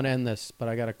second. I'm going to end this, but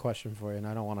I got a question for you, and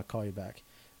I don't want to call you back.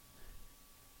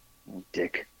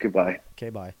 Dick. Goodbye. Okay,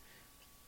 bye.